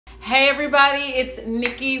Hey everybody, it's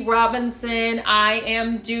Nicci Robinson. I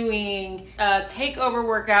am doing a takeover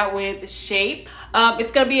workout with Shape.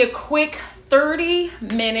 It's gonna be a quick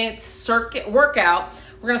 30-minute circuit workout.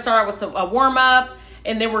 We're gonna start out with a warm-up,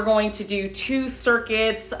 and then we're going to do 2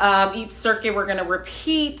 circuits. Each circuit we're gonna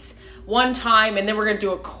repeat 1 time, and then we're gonna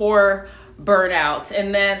do a core burnout.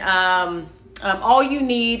 And then all you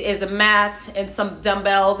need is a mat and some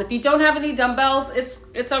dumbbells. If you don't have any dumbbells,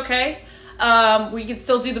 it's okay. We can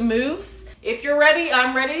still do the moves. If you're ready,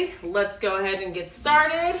 I'm ready. Let's go ahead and get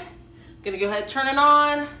started. I'm gonna go ahead and turn it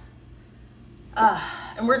on.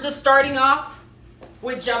 And we're just starting off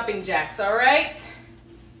with jumping jacks, all right?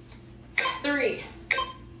 3.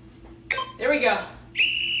 There we go.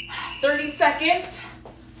 30 seconds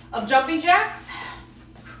of jumping jacks.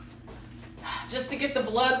 Just to get the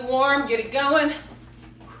blood warm, get it going.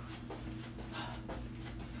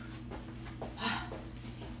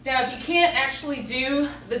 Now, if you can't actually do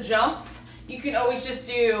the jumps, you can always just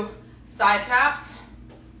do side taps.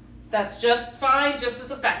 That's just fine, just as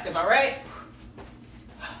effective, all right?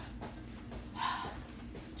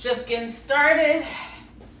 Just getting started.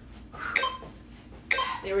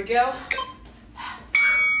 There we go.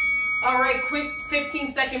 All right, quick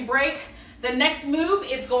 15-second break. The next move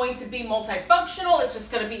is going to be multifunctional. It's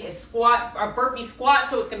just gonna be a squat, a burpee squat.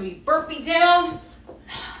 So it's gonna be burpee down,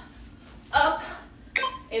 up,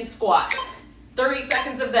 and squat. 30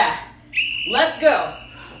 seconds of that. Let's go.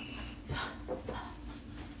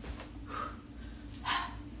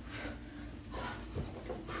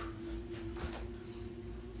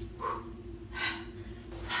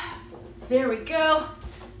 There we go.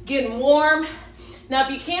 Getting warm. Now, if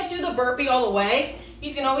you can't do the burpee all the way,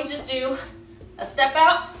 you can always just do a step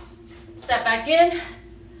out, step back in,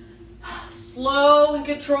 slow and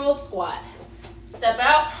controlled squat. Step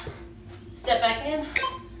out, step back in.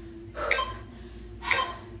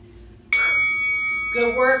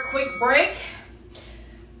 Good work, quick break.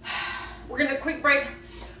 We're gonna quick break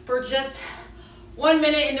for just 1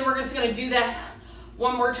 minute, and then we're just gonna do that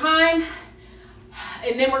one more time.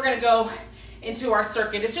 And then we're gonna go into our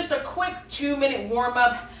circuit. It's just a quick 2-minute warm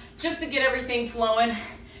up just to get everything flowing,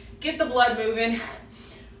 get the blood moving.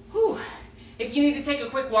 Whew. If you need to take a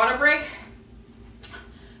quick water break,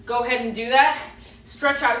 go ahead and do that.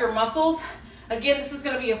 Stretch out your muscles. Again, this is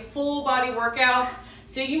gonna be a full body workout,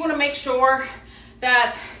 so you wanna make sure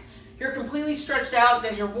that you're completely stretched out,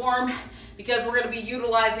 that you're warm, because we're gonna be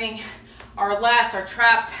utilizing our lats, our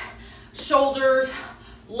traps, shoulders,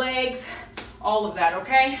 legs, all of that,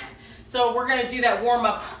 okay? So we're gonna do that warm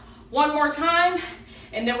up one more time,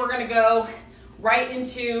 and then we're gonna go right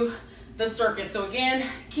into the circuit. So again,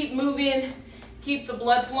 keep moving, keep the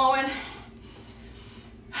blood flowing.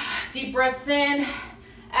 Deep breaths in,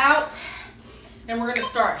 out, and we're gonna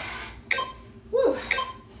start. Woo.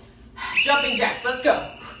 Jumping jacks, let's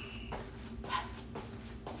go.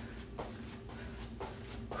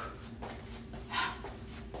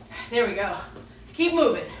 There we go. Keep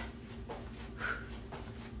moving.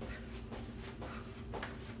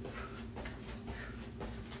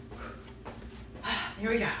 Here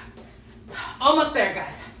we go. Almost there,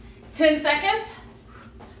 guys. 10 seconds.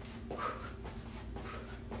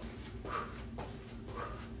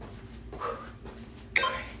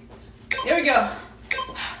 There we go.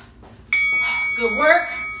 Good work.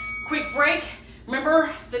 Quick break.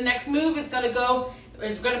 Remember, the next move is gonna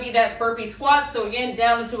be that burpee squat. So again,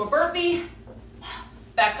 down into a burpee,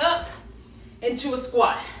 back up into a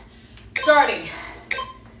squat. Starting.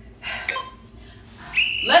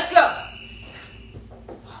 Let's go.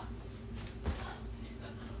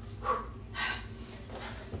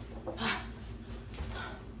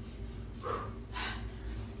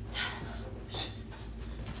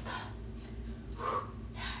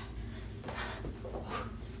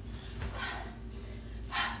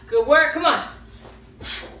 Good work, come on.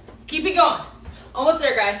 Keep it going. Almost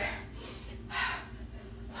there, guys.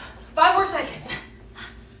 5 more seconds.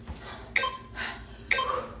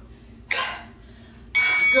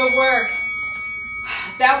 Good work.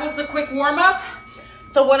 That was the quick warm up.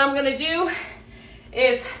 So what I'm gonna do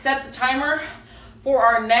is set the timer for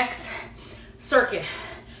our next circuit.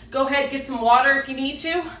 Go ahead, get some water if you need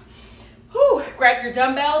to. Whew. Grab your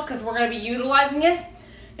dumbbells, because we're gonna be utilizing it.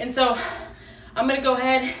 And so I'm gonna go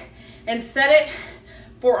ahead and set it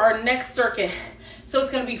for our next circuit. So it's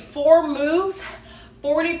gonna be 4 moves,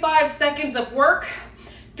 45 seconds of work,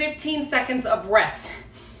 15 seconds of rest.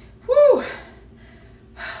 Woo!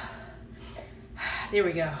 There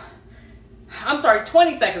we go. I'm sorry,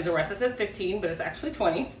 20 seconds of rest. I said 15, but it's actually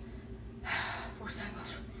 20. 4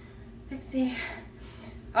 seconds. 60.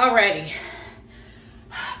 Alrighty.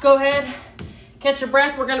 Go ahead, Catch your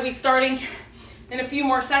breath. We're gonna be starting in a few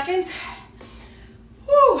more seconds.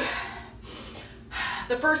 Woo.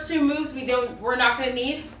 The first two moves we're not gonna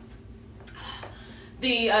need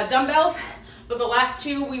the dumbbells, but the last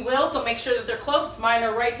two we will, so make sure that they're close. Mine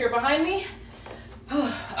are right here behind me.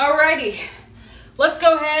 Alrighty, let's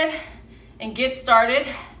go ahead and get started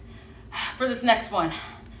for this next one.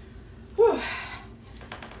 Whew.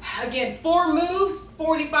 Again, 4 moves,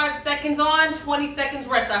 45 seconds on, 20 seconds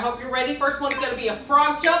rest. I hope you're ready. First one's gonna be a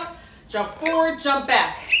frog jump. Jump forward, jump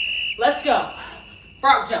back. Let's go.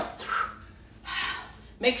 Frog jumps.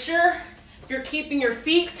 Make sure you're keeping your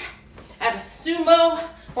feet at a sumo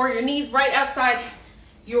or your knees right outside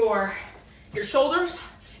your shoulders.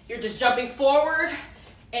 You're just jumping forward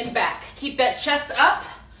and back. Keep that chest up.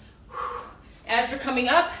 As you're coming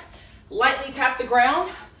up, lightly tap the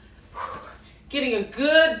ground. Getting a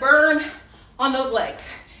good burn on those legs.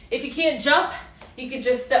 If you can't jump, you can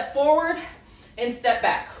just step forward and step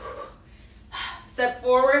back. Step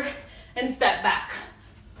forward and step back.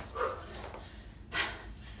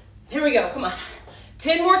 Here we go, come on.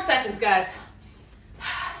 10 more seconds, guys.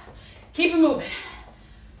 Keep it moving.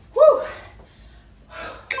 Woo!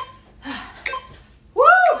 Woo!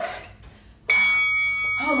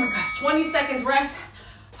 Oh my gosh, 20 seconds rest.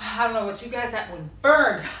 I don't know about you guys, that one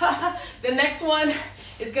burned. The next one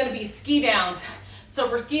is gonna be ski downs. So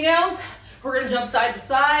for ski downs, we're gonna jump side to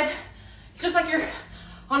side, just like you're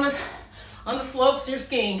on the slopes you're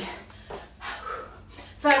skiing.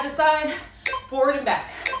 Side to side, forward and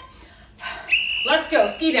back. Let's go,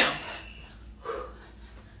 ski downs.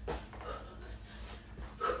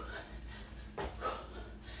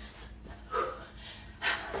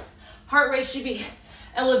 Heart rate should be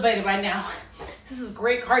elevated by now. This is a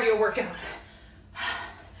great cardio workout.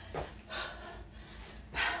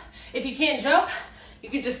 If you can't jump, you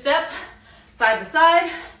can just step side to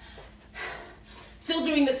side. Still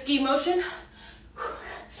doing the ski motion.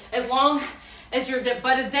 As long as your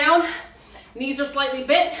butt is down, knees are slightly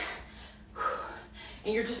bent,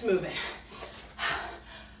 and you're just moving.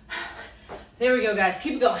 There we go, guys.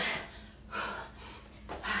 Keep it going.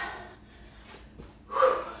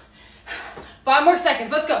 5 more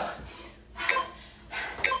seconds. Let's go.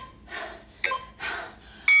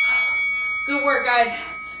 Good work, guys.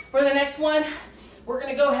 For the next one, we're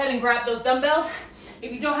gonna go ahead and grab those dumbbells.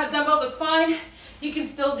 If you don't have dumbbells, that's fine. You can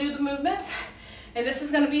still do the movements. And this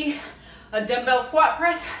is gonna be a dumbbell squat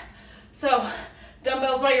press. So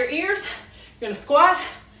dumbbells by your ears, you're gonna squat,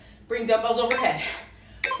 bring dumbbells overhead.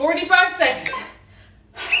 45 seconds.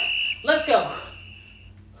 Let's go.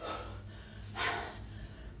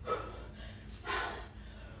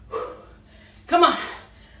 Come on.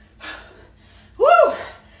 Woo!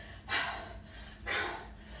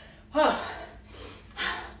 Oh.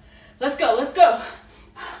 Let's go, let's go.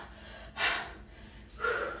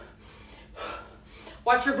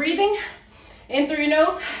 Watch your breathing. In through your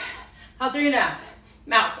nose, out through your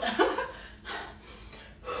mouth.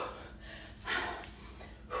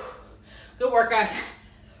 Good work, guys.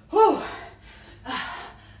 Whew.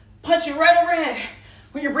 Punch it right overhead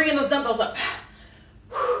when you're bringing those dumbbells up.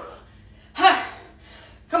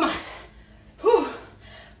 Come on. Whew.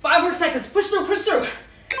 5 more seconds. Push through, push through.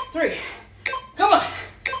 3. Come on.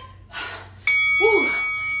 Whew.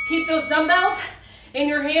 Keep those dumbbells in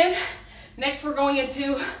your hand. Next, we're going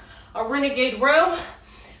into a renegade row.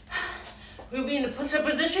 We'll be in the push-up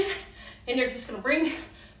position, and you're just gonna bring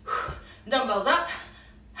dumbbells up.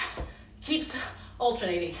 Keeps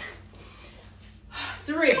alternating.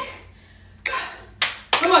 3.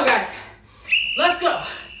 Come on, guys. Let's go.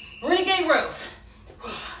 Renegade rows.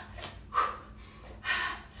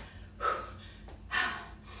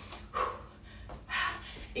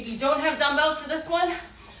 If you don't have dumbbells for this one,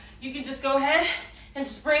 you can just go ahead and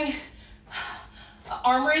just bring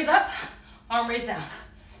arm raise up, arm raise down.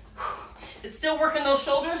 It's still working those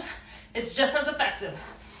shoulders. It's just as effective.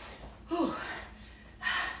 Whew.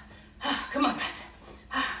 Come on, guys.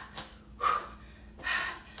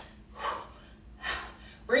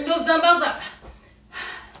 Bring those dumbbells up.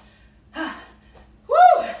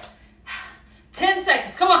 Woo! 10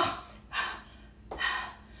 seconds, come on.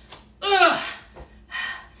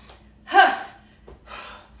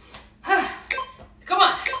 Come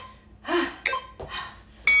on.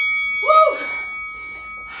 Woo!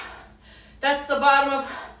 That's the bottom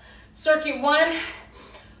of circuit 1.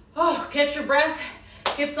 Oh, catch your breath.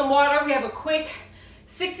 Get some water. We have a quick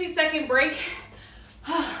 60-second break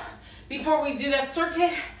before we do that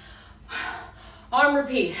circuit. On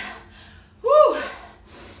repeat. Woo!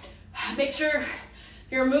 Make sure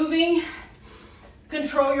you're moving.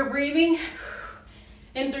 Control your breathing.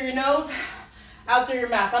 In through your nose, out through your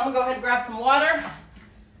mouth. I'm gonna go ahead and grab some water.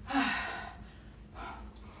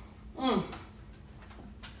 Woo!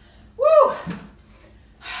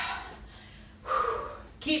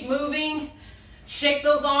 Keep moving. Shake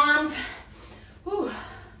those arms. Woo.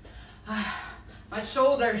 My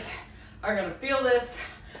shoulders are gonna feel this.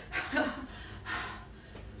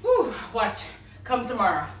 Woo. Watch. Come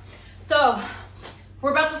tomorrow. So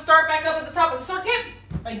we're about to start back up at the top of the circuit.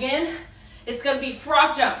 Again, it's gonna be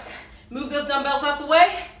frog jumps. Move those dumbbells out the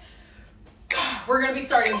way. We're gonna be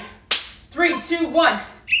starting 3, 2, 1.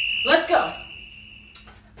 Let's go.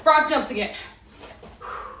 Frog jumps again.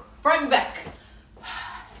 Front and back.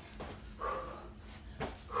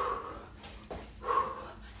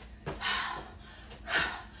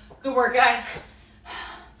 Good work, guys.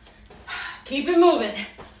 Keep it moving.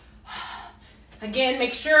 Again,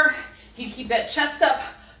 make sure you keep that chest up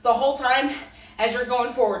the whole time as you're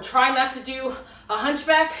going forward. Try not to do a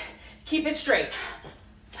hunchback. Keep it straight.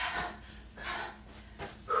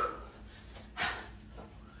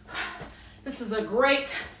 This is a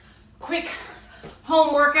great, quick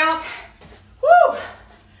home workout. Woo!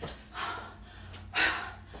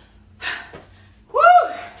 Woo!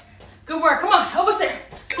 Good work. Come on, almost there.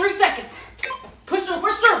 3 seconds. Push through,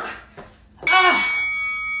 push through.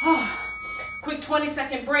 Oh. Quick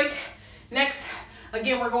 20-second break. Next,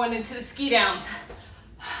 again, we're going into the ski downs.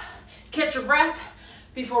 Catch your breath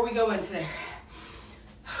before we go into there.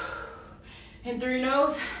 In through your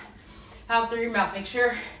nose, out through your mouth. Make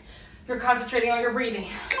sure you're concentrating on your breathing.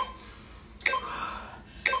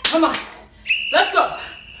 Come on, let's go.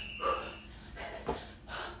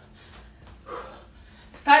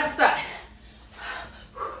 Side to side.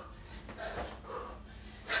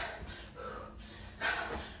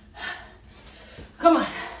 Come on,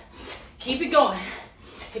 keep it going.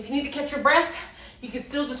 If you need to catch your breath, you can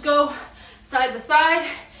still just go side to side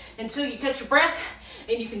until you catch your breath,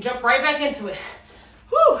 and you can jump right back into it.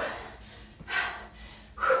 Whew.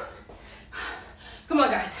 Come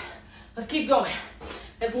on, guys, let's keep going.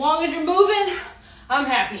 As long as you're moving, I'm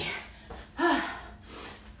happy.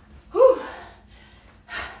 Whew.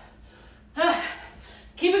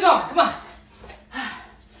 Keep it going, come on.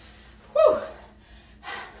 Whew.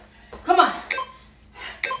 Come on.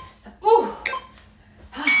 Ooh.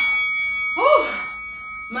 Oh,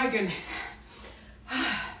 my goodness.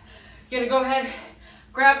 You're gonna go ahead,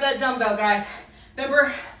 grab that dumbbell, guys.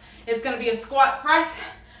 Remember, it's gonna be a squat press,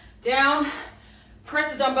 down,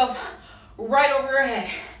 press the dumbbells right over your head.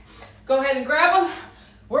 Go ahead and grab them.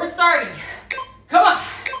 We're starting. Come on.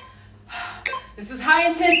 This is high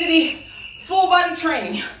intensity, full body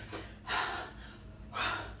training.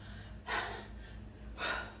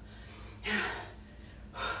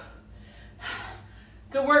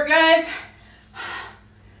 Good work, guys.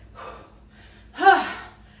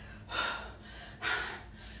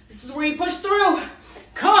 This is where you push through.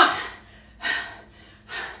 Come on.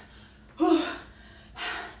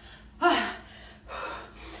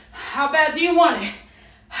 How bad do you want it?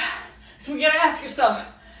 So you gotta ask yourself.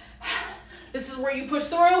 This is where you push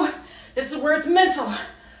through. This is where it's mental.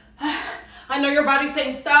 I know your body's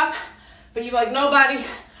saying stop, but you're like, nobody.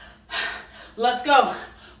 Let's go.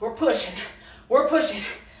 We're pushing. We're pushing.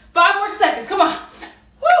 5 more seconds. Come on.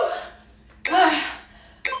 Woo.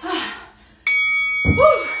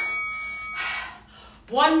 Woo.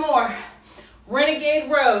 1 more. Renegade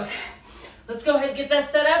rows. Let's go ahead and get that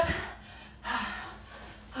set up.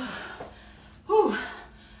 Whew.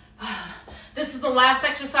 This is the last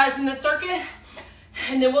exercise in this circuit,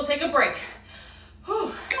 and then we'll take a break.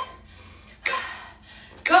 Whew.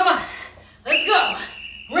 Come on, let's go.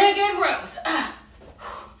 Renegade rows.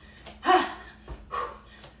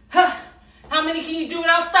 How many can you do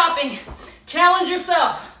without stopping? Challenge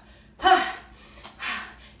yourself.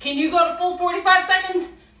 Can you go to full 45 seconds?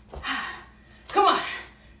 Come on.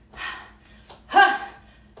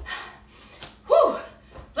 Whew.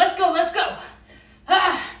 Let's go, let's go.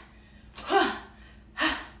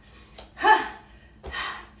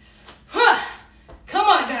 Come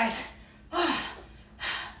on, guys.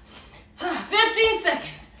 15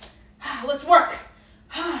 seconds. Let's work.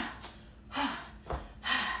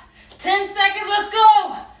 10 seconds, let's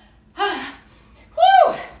go.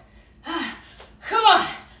 Woo. Come on.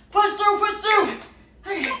 Push through, push through.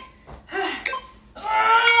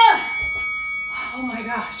 Oh my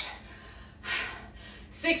gosh.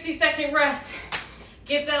 60-second rest.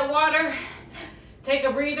 Get that water. Take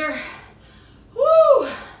a breather. Woo.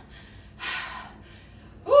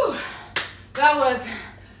 Woo.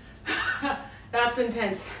 That's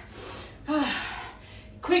intense.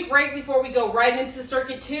 Quick break before we go right into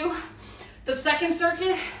circuit 2. The second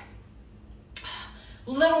circuit,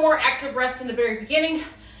 a little more active rest in the very beginning,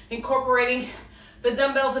 incorporating the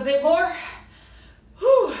dumbbells a bit more.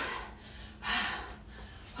 Whew.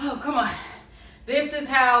 Oh, come on. This is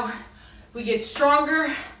how we get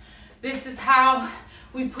stronger. This is how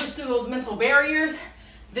we push through those mental barriers.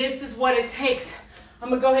 This is what it takes. I'm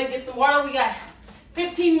gonna go ahead and get some water. We got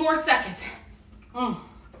 15 more seconds.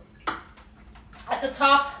 At the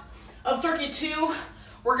top of circuit 2,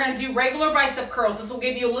 we're gonna do regular bicep curls. This will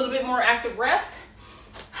give you a little bit more active rest.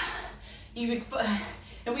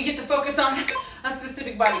 And we get to focus on a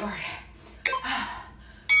specific body part.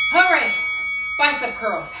 All right, bicep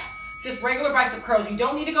curls. Just regular bicep curls. You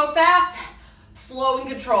don't need to go fast, slow and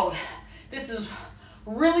controlled. This is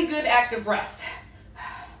really good active rest.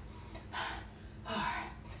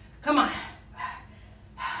 Come on.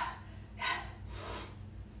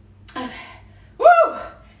 Woo!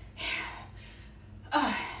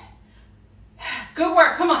 Good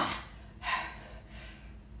work, come on.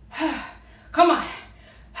 Come on.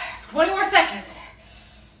 20 more seconds.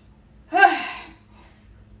 Woo!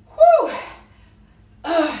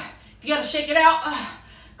 If you gotta shake it out,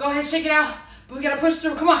 go ahead and shake it out. But we gotta push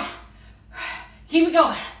through, come on. Keep it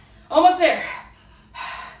going. Almost there.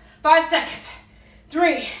 5 seconds.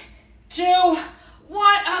 3, 2, 1.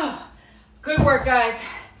 Oh, good work, guys.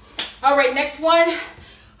 All right, next one.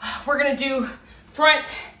 We're gonna do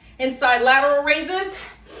front and side lateral raises.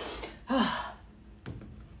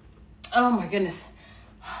 Oh my goodness.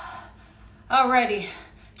 Alrighty,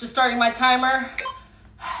 just starting my timer.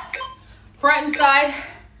 Front and side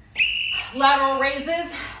lateral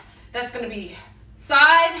raises. That's gonna be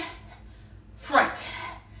side, front,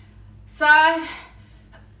 side,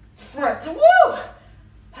 front. Woo!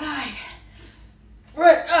 Side,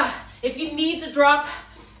 front. If you need to drop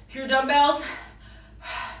your dumbbells,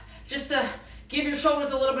 just to give your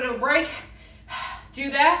shoulders a little bit of a break,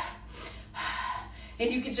 do that.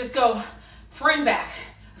 And you can just go front and back.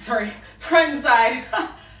 Sorry, front and side.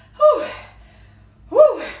 Whew.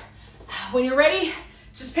 Whew. When you're ready,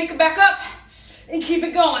 just pick it back up and keep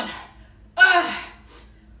it going.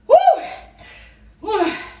 Woo.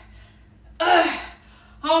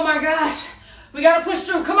 Oh my gosh. We gotta push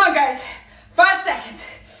through. Come on, guys. 5 seconds.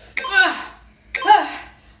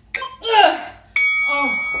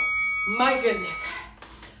 Oh my goodness.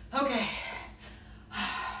 Okay.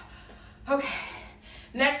 Okay.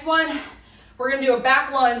 Next one, we're gonna do a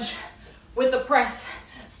back lunge with the press.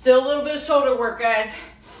 Still a little bit of shoulder work, guys.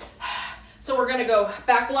 So we're gonna go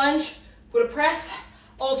back lunge with a press,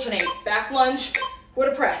 alternate. Back lunge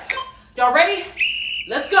with a press. Y'all ready?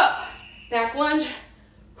 Let's go. Back lunge,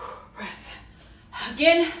 press.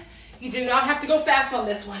 Again, you do not have to go fast on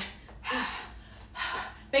this one.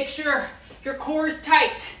 Make sure your core is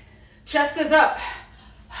tight. Chest is up.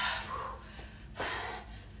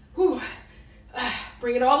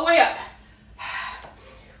 Bring it all the way up.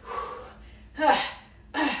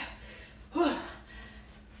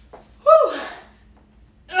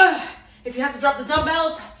 If you have to drop the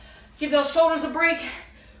dumbbells, give those shoulders a break.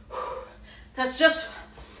 That's just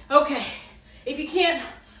okay. If you can't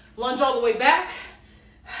lunge all the way back,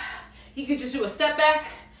 you can just do a step back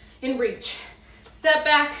and reach. Step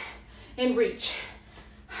back and reach.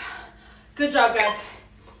 Good job, guys.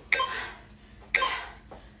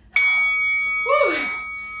 Woo.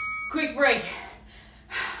 Quick break.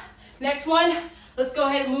 Next one, let's go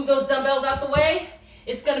ahead and move those dumbbells out the way.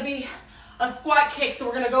 It's gonna be a squat kick. So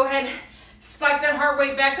we're gonna go ahead, spike that heart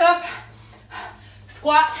rate back up.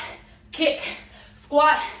 Squat, kick,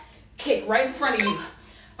 squat, kick, right in front of you.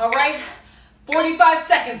 All right, 45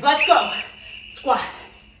 seconds, let's go. Squat,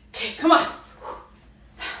 kick, come on.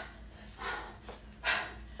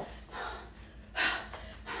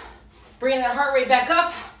 Bring that heart rate back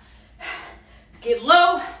up. Get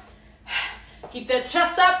low. Keep that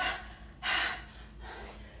chest up.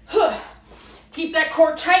 Keep that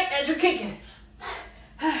core tight as you're kicking.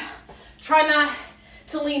 Try not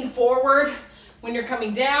to lean forward when you're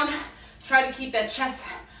coming down. Try to keep that chest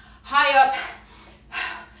high up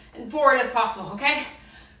and forward as possible, okay?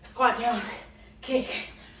 Squat down, kick.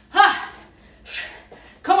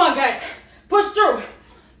 Come on, guys. Push through.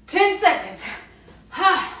 10 seconds.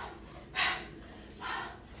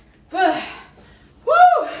 Woo!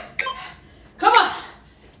 Come on.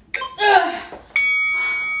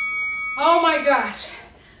 Oh my gosh.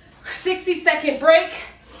 60-second break.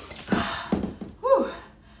 Whew.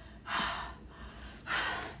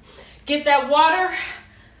 Get that water.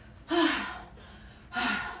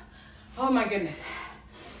 Oh my goodness.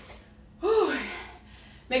 Whew.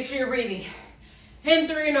 Make sure you're breathing in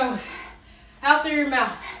through your nose, out through your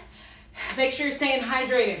mouth. Make sure you're staying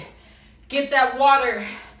hydrated. Get that water.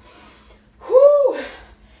 Whew.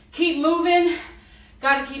 keep moving.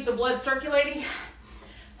 Got to keep the blood circulating.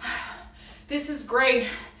 This is great,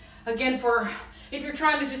 again, for if you're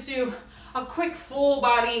trying to just do a quick full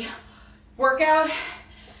body workout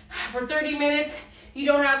for 30 minutes. You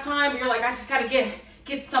don't have time, but you're like, I just got to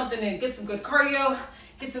get something in, get some good cardio,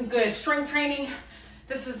 get some good strength training.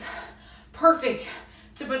 This is perfect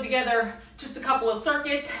to put together just a couple of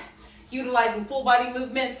circuits, utilizing full body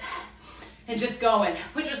movements, and just going.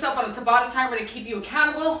 Put yourself on a Tabata timer to keep you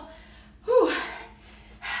accountable. Whew.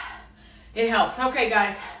 It helps. Okay,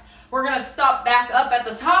 guys, we're gonna stop back up at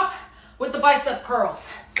the top with the bicep curls.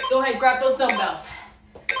 Go ahead, grab those dumbbells.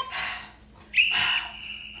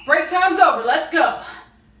 Break time's over, let's go.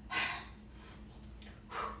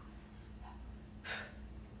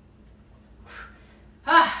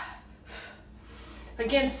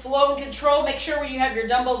 Again, slow and controlled. Make sure when you have your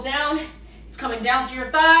dumbbells down, it's coming down to your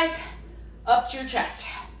thighs, up to your chest.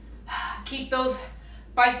 Keep those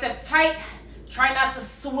biceps tight. Try not to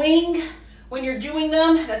swing when you're doing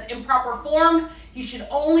them. That's improper form. You should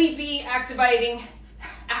only be activating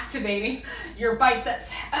your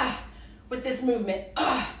biceps with this movement.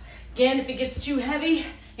 Again, if it gets too heavy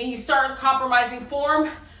and you start compromising form,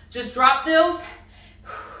 just drop those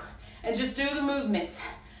and just do the movements.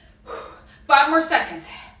 5 more seconds.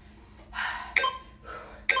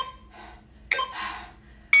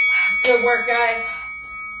 Good work, guys.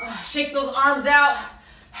 Shake those arms out.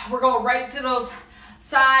 We're going right to those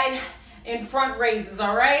side and front raises,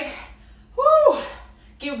 all right? Woo!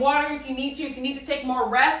 Get water if you need to. If you need to take more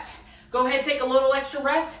rest, go ahead, take a little extra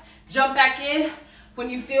rest. Jump back in when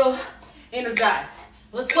you feel energized.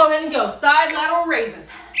 Let's go ahead and go. Side lateral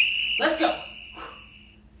raises. Let's go.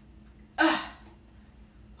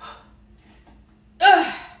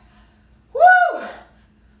 Woo!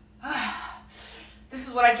 This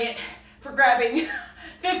is what I get for grabbing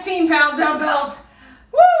 15-pound dumbbells.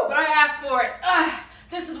 Woo! But I asked for it.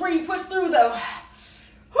 This is where you push through, though.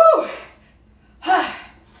 Woo!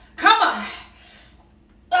 Come on.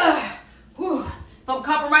 Woo. If I'm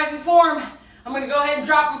compromising form, I'm going to go ahead and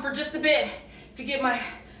drop them for just a bit to give my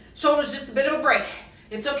shoulders just a bit of a break.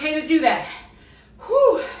 It's okay to do that.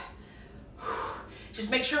 Woo.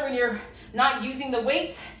 Just make sure when you're not using the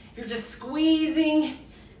weights, you're just squeezing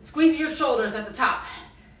your shoulders at the top.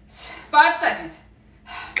 5 seconds.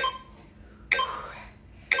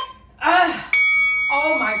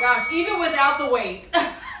 Oh my gosh, even without the weight,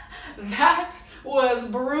 that was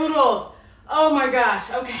brutal. Oh my gosh,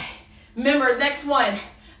 okay. Remember, next one,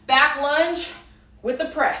 back lunge with the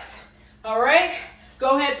press. All right,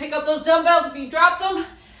 go ahead, pick up those dumbbells if you dropped them.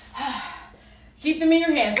 Keep them in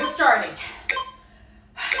your hands, we're starting.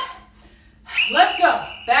 Let's go,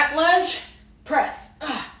 back lunge, press.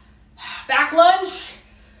 Back lunge,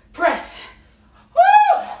 press.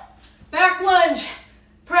 Woo! Back lunge,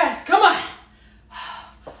 press, come on.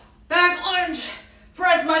 Back lunge,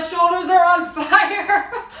 press, my shoulders are on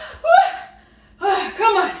fire.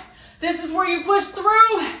 Come on, this is where you push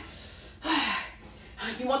through.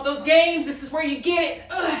 You want those gains, this is where you get it.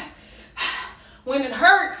 When it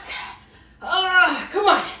hurts, come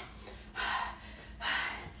on.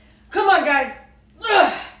 Come on, guys. Woo!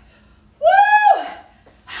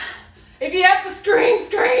 If you have to scream,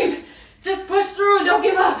 scream. Just push through and don't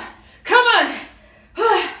give up. Come on.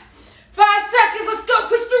 5 seconds, let's go.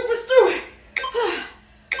 Push through, push through.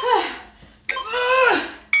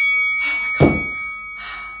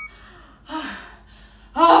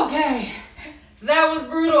 Okay, that was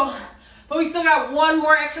brutal, but we still got one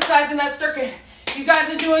more exercise in that circuit. You guys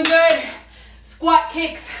are doing good. Squat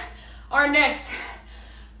kicks are next.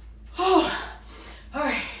 All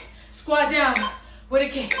right, squat down with a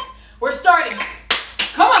kick. We're starting.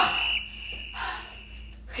 Come on.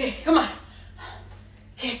 Okay, come on.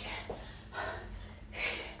 Kick.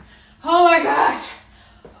 Oh my gosh.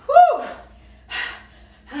 Woo.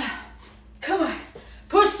 Come on.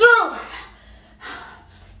 Push through.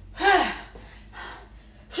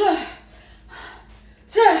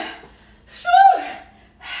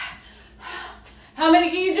 How many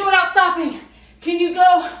can you do without stopping? Can you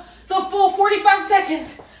go the full 45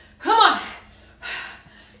 seconds? Come on.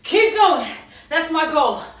 Keep going. That's my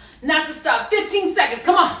goal. Not to stop. 15 seconds.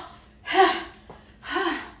 Come on.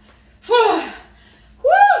 Woo.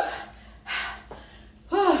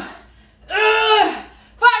 5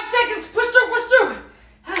 seconds. Push through, push through.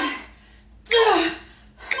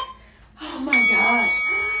 Oh my gosh.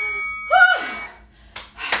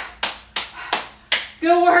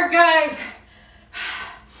 Good work, guys.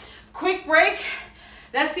 Quick break.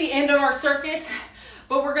 That's the end of our circuit,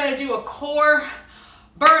 but we're gonna do a core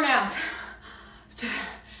burnout.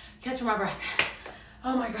 Catching my breath.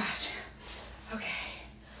 Oh my gosh. Okay.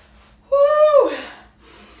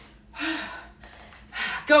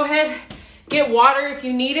 Go ahead, get water if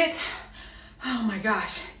you need it. Oh my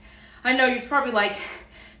gosh. I know you're probably like,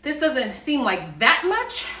 this doesn't seem like that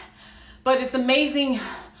much, but it's amazing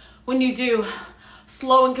when you do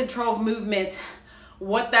slow and controlled movements,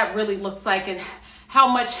 what that really looks like and how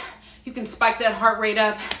much you can spike that heart rate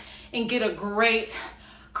up and get a great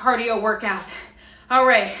cardio workout. All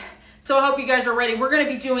right, so I hope you guys are ready. We're gonna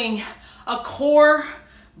be doing a core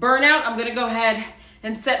burnout. I'm gonna go ahead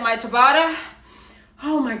and set my Tabata.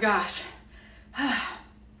 Oh my gosh.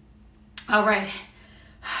 All right.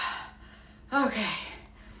 Okay.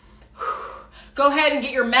 Go ahead and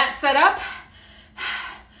get your mat set up.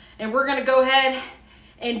 And we're gonna go ahead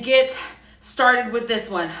and get started with this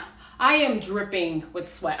one. I am dripping with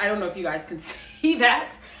sweat. I don't know if you guys can see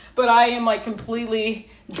that, but I am like completely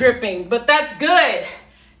dripping, but that's good.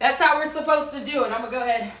 That's how we're supposed to do it. I'm gonna go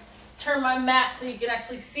ahead and turn my mat so you can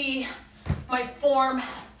actually see my form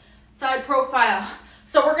side profile.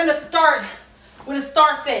 So we're gonna start with a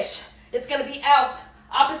starfish. It's gonna be out,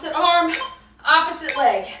 opposite arm, opposite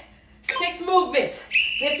leg. 6 movements.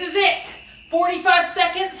 This is it. 45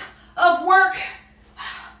 seconds of work,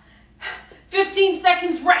 15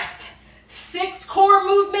 seconds rest. 6 core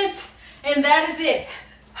movements, and that is it.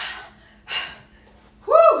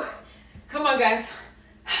 Woo! Come on, guys.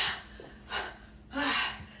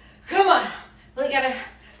 Come on. We gotta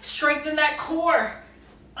strengthen that core.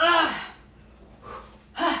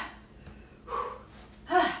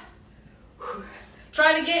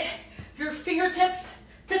 Try to get your fingertips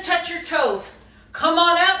to touch your toes. Come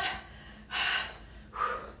on up.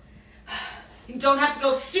 You don't have to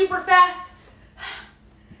go super fast.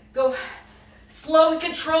 Go slow and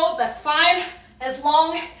controlled, that's fine, as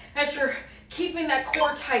long as you're keeping that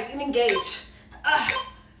core tight and engaged.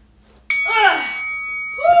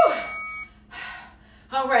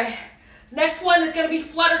 All right, next one is gonna be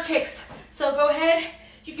flutter kicks. So go ahead,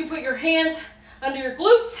 you can put your hands under your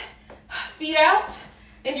glutes, feet out,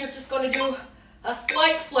 and you're just gonna do a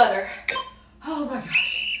slight flutter. Oh my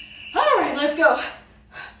gosh. All right, let's go.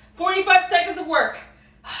 45 seconds of work.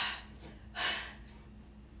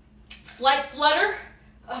 Slight flutter.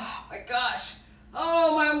 Oh my gosh.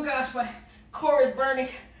 Oh my gosh, my core is burning.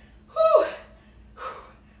 Whew.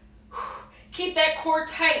 Keep that core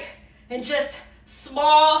tight and just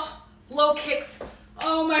small, low kicks.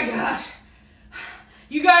 Oh my gosh.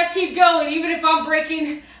 You guys keep going. Even if I'm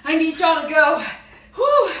breaking, I need y'all to go.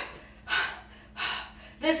 Whew.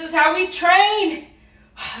 This is how we train.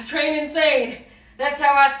 Train insane. That's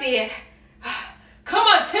how I see it. Come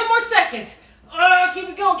on, 10 more seconds. Keep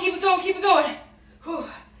it going, keep it going, keep it going.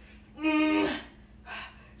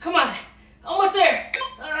 Come on, almost there.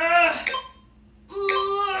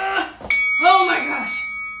 Oh my gosh.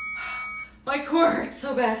 My core hurts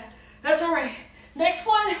so bad. That's all right. Next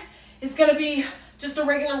one is gonna be just a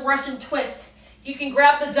regular Russian twist. You can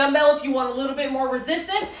grab the dumbbell if you want a little bit more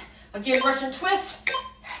resistance. Again, Russian twist,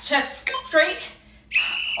 chest straight.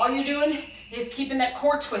 All you're doing is keeping that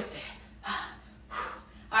core twisted.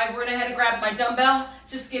 I went ahead and grabbed my dumbbell.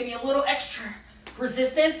 Just give me a little extra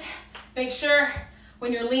resistance. Make sure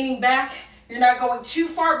when you're leaning back, you're not going too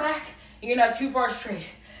far back and you're not too far straight.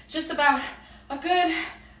 Just about the good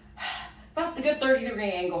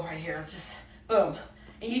 30-degree angle right here. It's just boom.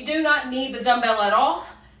 And you do not need the dumbbell at all.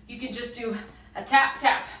 You can just do a tap,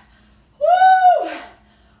 tap. Woo!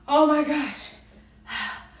 Oh my gosh.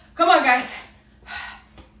 Come on, guys.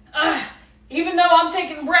 Even though I'm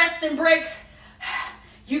taking rests and breaks,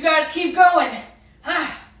 you guys keep going.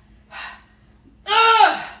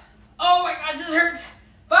 Oh my gosh, this hurts.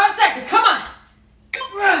 5 seconds, come on.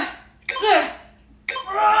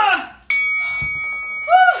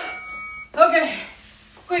 Okay,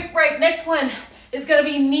 quick break. Next one is gonna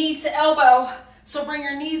be knee to elbow. So bring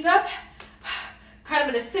your knees up, kind of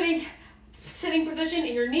in a sitting position,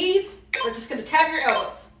 and your knees are just gonna tap your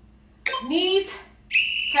elbows. Knees,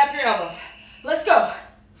 tap your elbows. Let's go.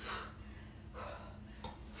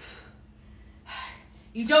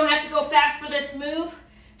 You don't have to go fast for this move.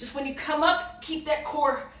 Just when you come up, keep that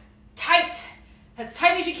core tight, as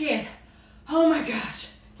tight as you can. Oh my gosh.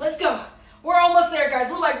 Let's go. We're almost there, guys.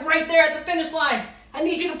 We're like right there at the finish line. I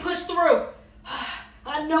need you to push through.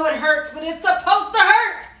 I know it hurts, but it's supposed to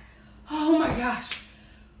hurt. Oh my gosh.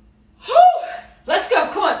 Whew. Let's go.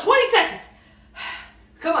 Come on, 20 seconds.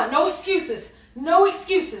 Come on, no excuses. No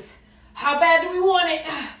excuses. How bad do we want it?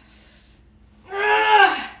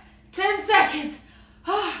 10 seconds.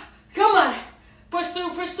 Come on. Push through,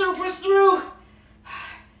 push through, push through.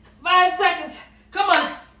 5 seconds. Come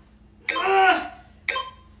on.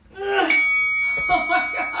 Oh my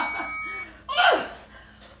gosh.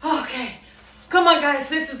 Okay. Come on, guys.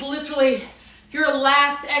 This is literally your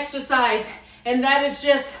last exercise, and that is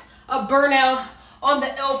just a burnout on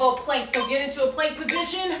the elbow plank. So get into a plank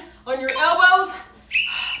position on your elbows,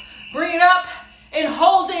 bring it up and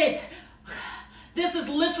hold it. This is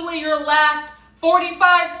literally your last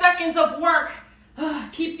 45 seconds of work.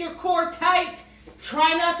 Keep your core tight.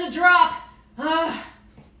 Try not to drop.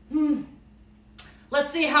 Let's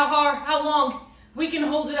see how long we can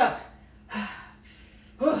hold it up.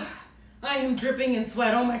 I am dripping in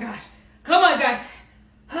sweat. Oh my gosh. Come on, guys.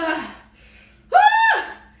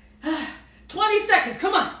 20 seconds.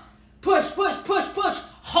 Come on. Push, push, push, push.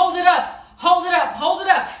 Hold it up. Hold it up. Hold it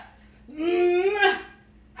up.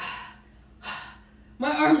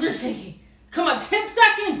 My arms are shaking. Come on. 10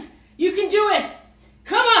 seconds. You can do it.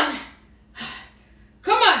 Come on.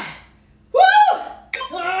 Come on. Woo!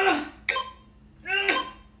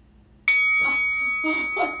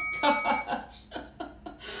 Oh my gosh.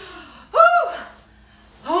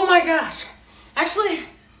 Oh my gosh. Actually,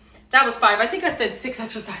 that was 5. I think I said 6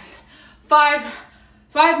 exercises. 5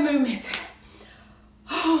 movements.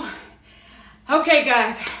 Oh. Okay,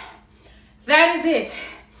 guys. That is it.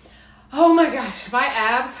 Oh my gosh. My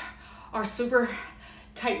abs are super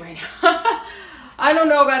tight right now. I don't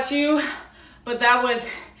know about you, but that was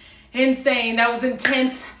insane. That was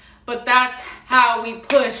intense, but that's how we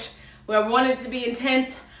push. I want it to be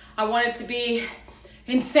intense. I want it to be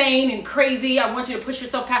insane and crazy. I want you to push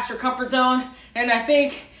yourself past your comfort zone, and I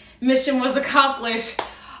think mission was accomplished.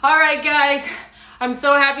 All right, guys, I'm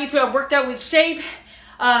so happy to have worked out with shape.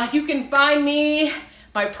 You can find me,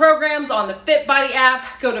 my programs on the FitBody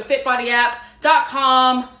app. Go to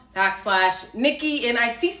fitbodyapp.com/Nicci,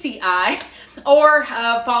 Nicci, or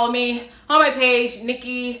follow me on my page,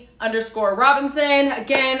 Nicci_Robinson.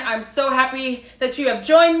 Again, I'm so happy that you have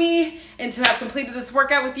joined me and to have completed this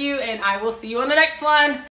workout with you, and I will see you on the next one.